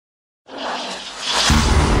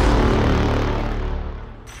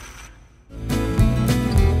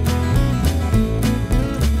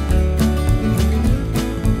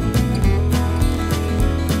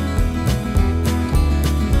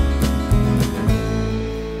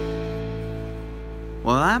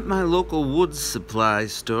Well, at my local wood supply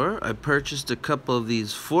store, I purchased a couple of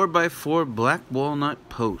these 4x4 black walnut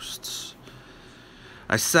posts.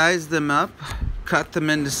 I sized them up, cut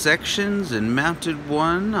them into sections, and mounted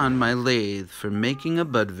one on my lathe for making a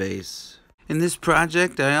bud vase. In this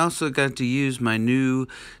project, I also got to use my new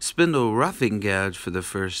spindle roughing gouge for the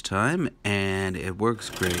first time, and it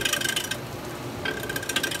works great.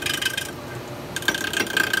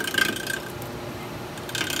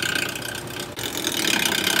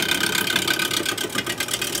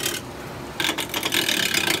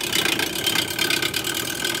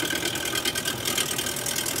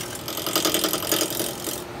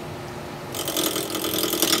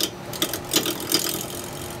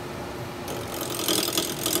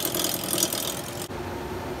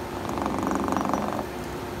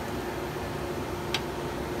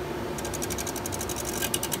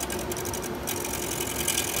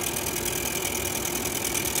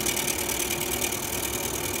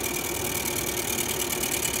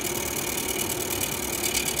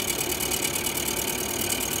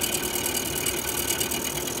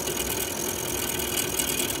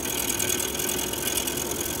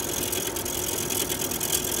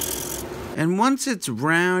 And once it's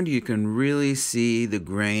round, you can really see the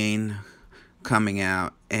grain coming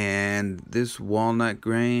out, and this walnut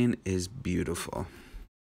grain is beautiful,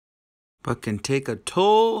 but can take a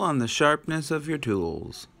toll on the sharpness of your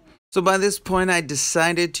tools. So by this point, I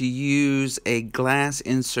decided to use a glass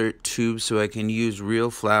insert tube so I can use real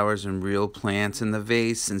flowers and real plants in the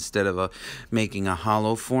vase instead of making a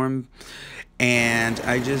hollow form. And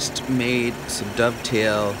I just made some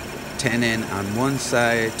dovetail tenon on one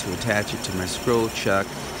side to attach it to my scroll chuck,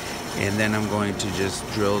 and then I'm going to just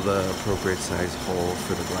drill the appropriate size hole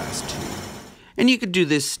for the glass tube. And you could do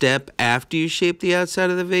this step after you shape the outside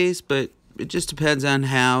of the vase, but it just depends on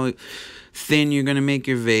how thin you're going to make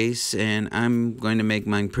your vase, and I'm going to make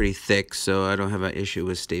mine pretty thick so I don't have an issue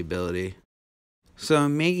with stability. So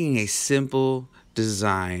I'm making a simple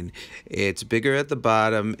design. It's bigger at the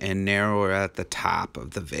bottom and narrower at the top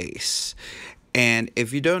of the vase. And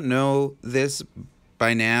if you don't know this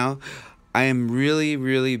by now, I am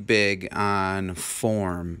really big on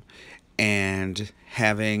form and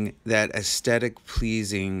having that aesthetic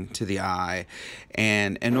pleasing to the eye.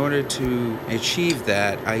 And in order to achieve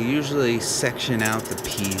that, I usually section out the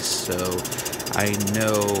piece so I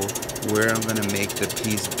know where I'm going to make the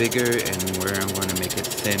piece bigger and where I'm going to make it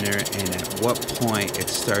thinner, and at what point it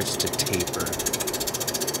starts to taper.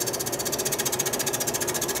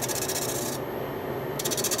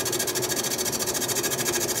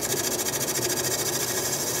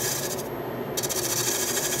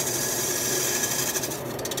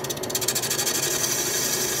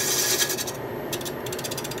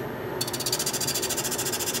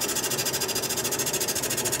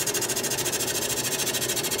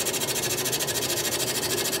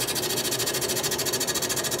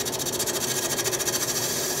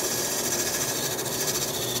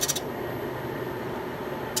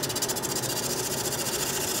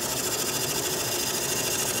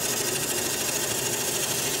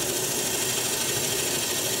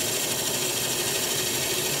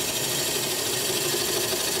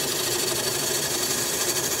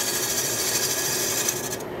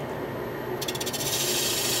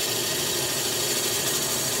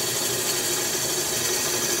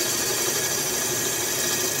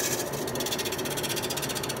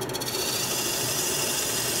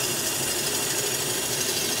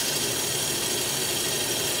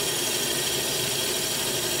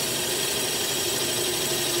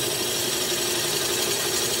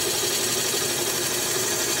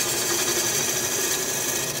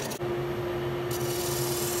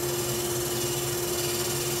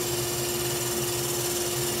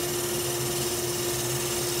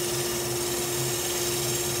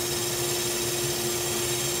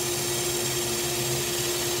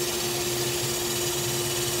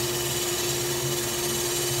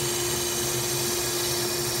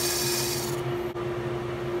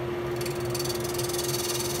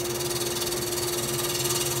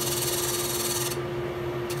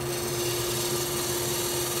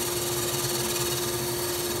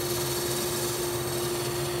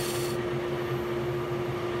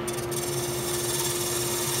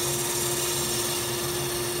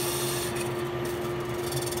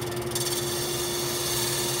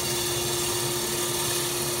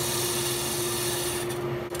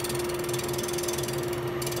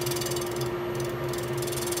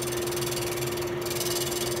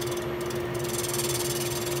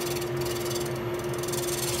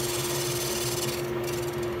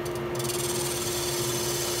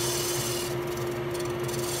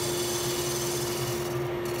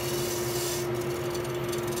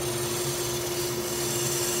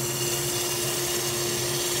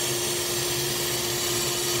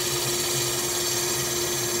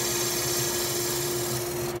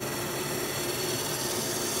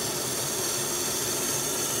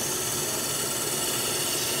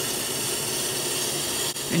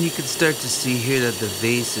 And you can start to see here that the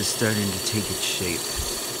vase is starting to take its shape.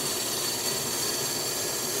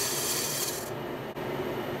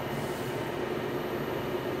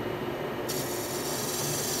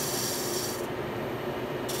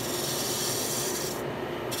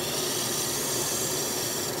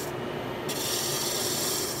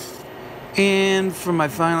 And for my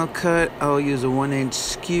final cut, I'll use a 1-inch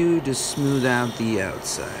skew to smooth out the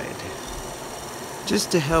outside,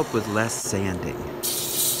 just to help with less sanding.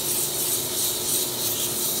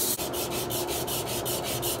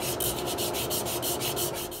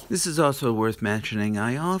 This is also worth mentioning.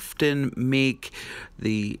 I often make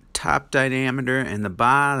the top diameter and the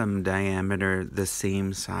bottom diameter the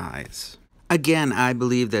same size. Again, I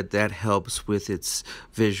believe that that helps with its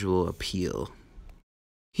visual appeal.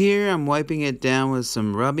 Here I'm wiping it down with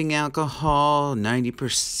some rubbing alcohol,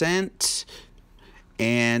 90%,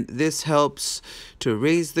 and this helps to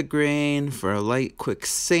raise the grain for a light, quick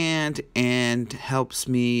sand, and helps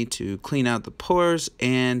me to clean out the pores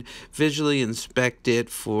and visually inspect it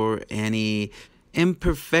for any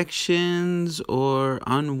imperfections or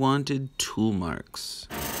unwanted tool marks.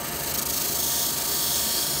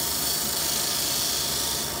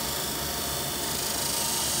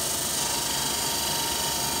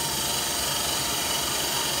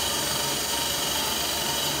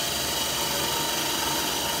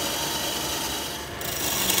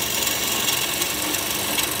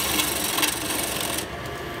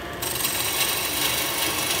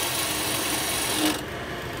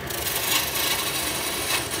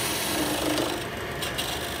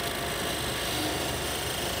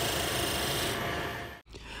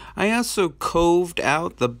 I also coved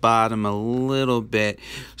out the bottom a little bit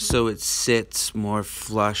so it sits more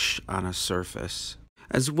flush on a surface,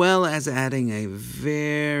 as well as adding a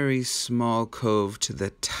very small cove to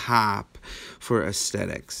the top for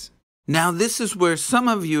aesthetics. Now this is where some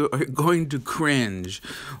of you are going to cringe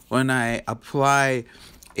when I apply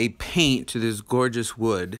a paint to this gorgeous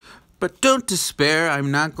wood. But don't despair, I'm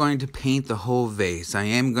not going to paint the whole vase. I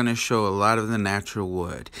am going to show a lot of the natural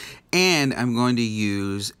wood. And I'm going to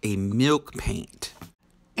use a milk paint.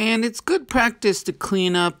 And it's good practice to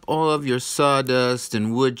clean up all of your sawdust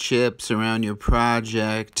and wood chips around your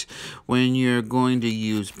project when you're going to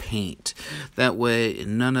use paint. That way,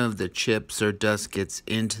 none of the chips or dust gets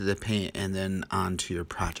into the paint and then onto your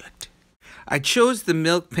project. I chose the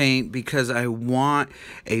milk paint because I want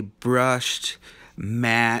a brushed,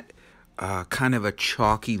 matte, kind of a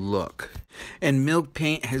chalky look. And milk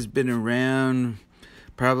paint has been around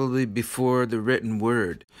probably before the written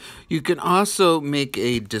word. You can also make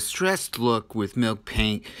a distressed look with milk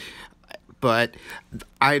paint, but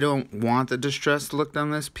I don't want the distressed look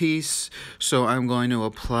on this piece, so I'm going to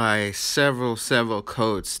apply several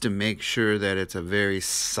coats to make sure that it's a very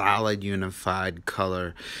solid unified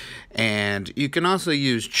color. And you can also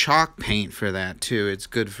use chalk paint for that too. It's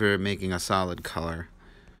good for making a solid color.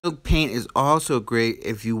 Milk paint is also great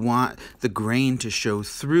if you want the grain to show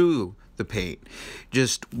through the paint.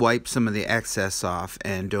 Just wipe some of the excess off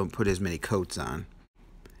and don't put as many coats on.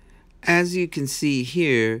 As you can see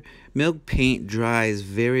here, milk paint dries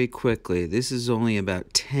very quickly. This is only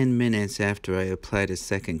about 10 minutes after I applied a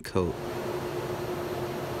second coat.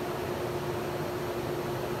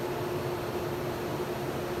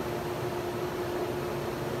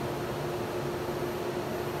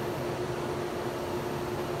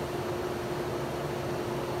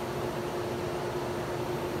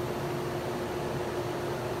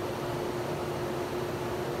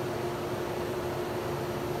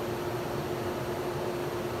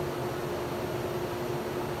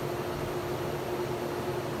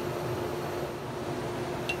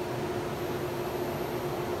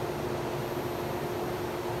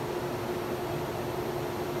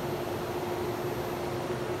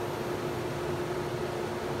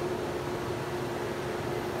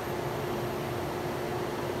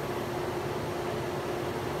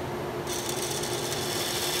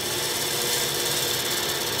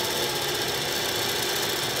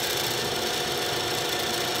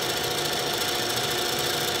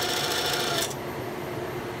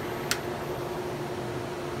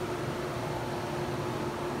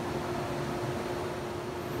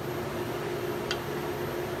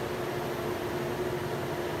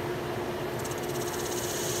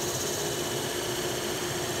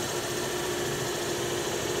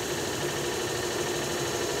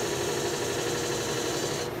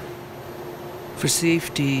 For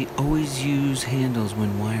safety, always use handles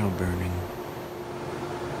when wire burning.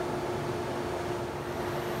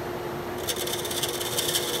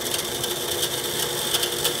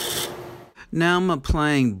 Now I'm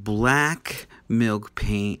applying black milk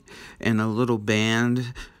paint and a little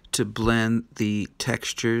band to blend the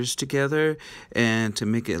textures together and to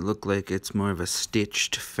make it look like it's more of a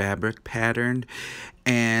stitched fabric pattern.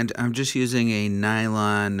 And I'm just using a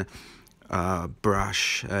nylon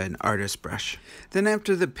brush, an artist brush. Then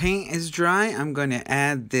after the paint is dry, I'm going to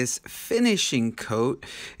add this finishing coat.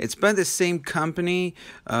 It's by the same company,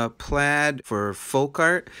 Plaid for Folk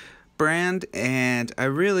Art brand, and I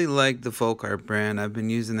really like the Folk Art brand. I've been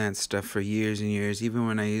using that stuff for years and years, even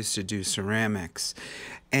when I used to do ceramics.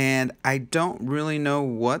 And I don't really know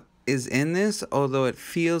what is in this, although it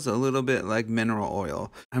feels a little bit like mineral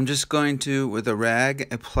oil. I'm just going to, with a rag,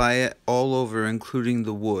 apply it all over, including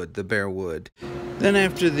the wood, the bare wood. Then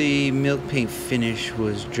after the milk paint finish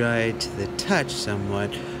was dried to the touch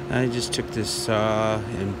somewhat, I just took this saw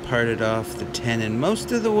and parted off the tenon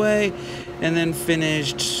most of the way, and then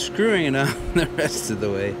finished screwing it on the rest of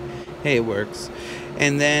the way. Hey, it works.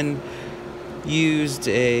 And then used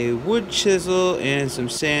a wood chisel and some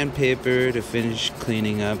sandpaper to finish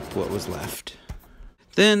cleaning up what was left.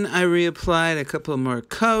 Then I reapplied a couple more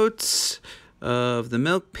coats of the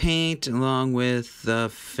milk paint along with the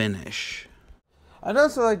finish. I'd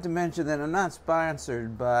also like to mention that I'm not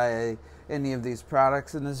sponsored by any of these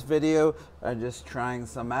products in this video. I'm just trying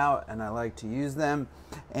some out and I like to use them.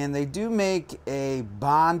 And they do make a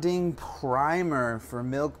bonding primer for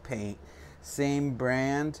milk paint, same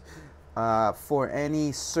brand, for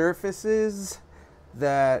any surfaces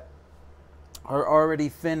that are already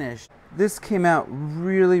finished. This came out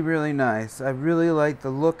really nice. I really liked the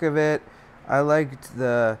look of it. I liked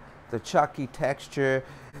the chalky texture.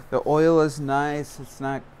 The oil is nice. It's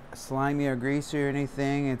not slimy or greasy or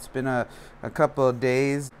anything. It's been a couple of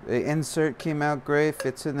days. The insert came out great,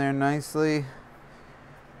 fits in there nicely.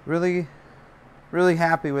 Really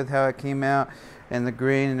happy with how it came out, and the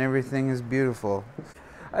grain and everything is beautiful.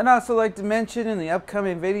 I'd also like to mention in the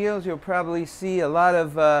upcoming videos you'll probably see a lot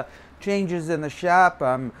of changes in the shop.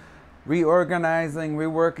 I'm reorganizing,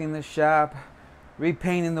 reworking the shop,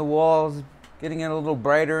 repainting the walls, getting it a little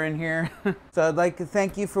brighter in here. So I'd like to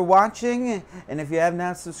thank you for watching, and if you have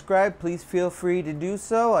not subscribed, please feel free to do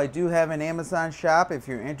so. I do have an Amazon shop if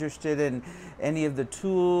you're interested in any of the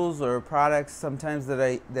tools or products sometimes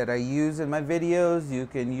that I use in my videos. You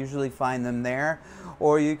can usually find them there,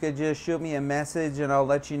 or you could just shoot me a message and I'll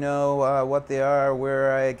let you know what they are,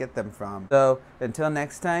 where I get them from. So until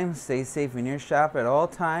next time, stay safe in your shop at all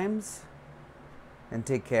times and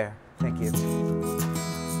take care. Thank you.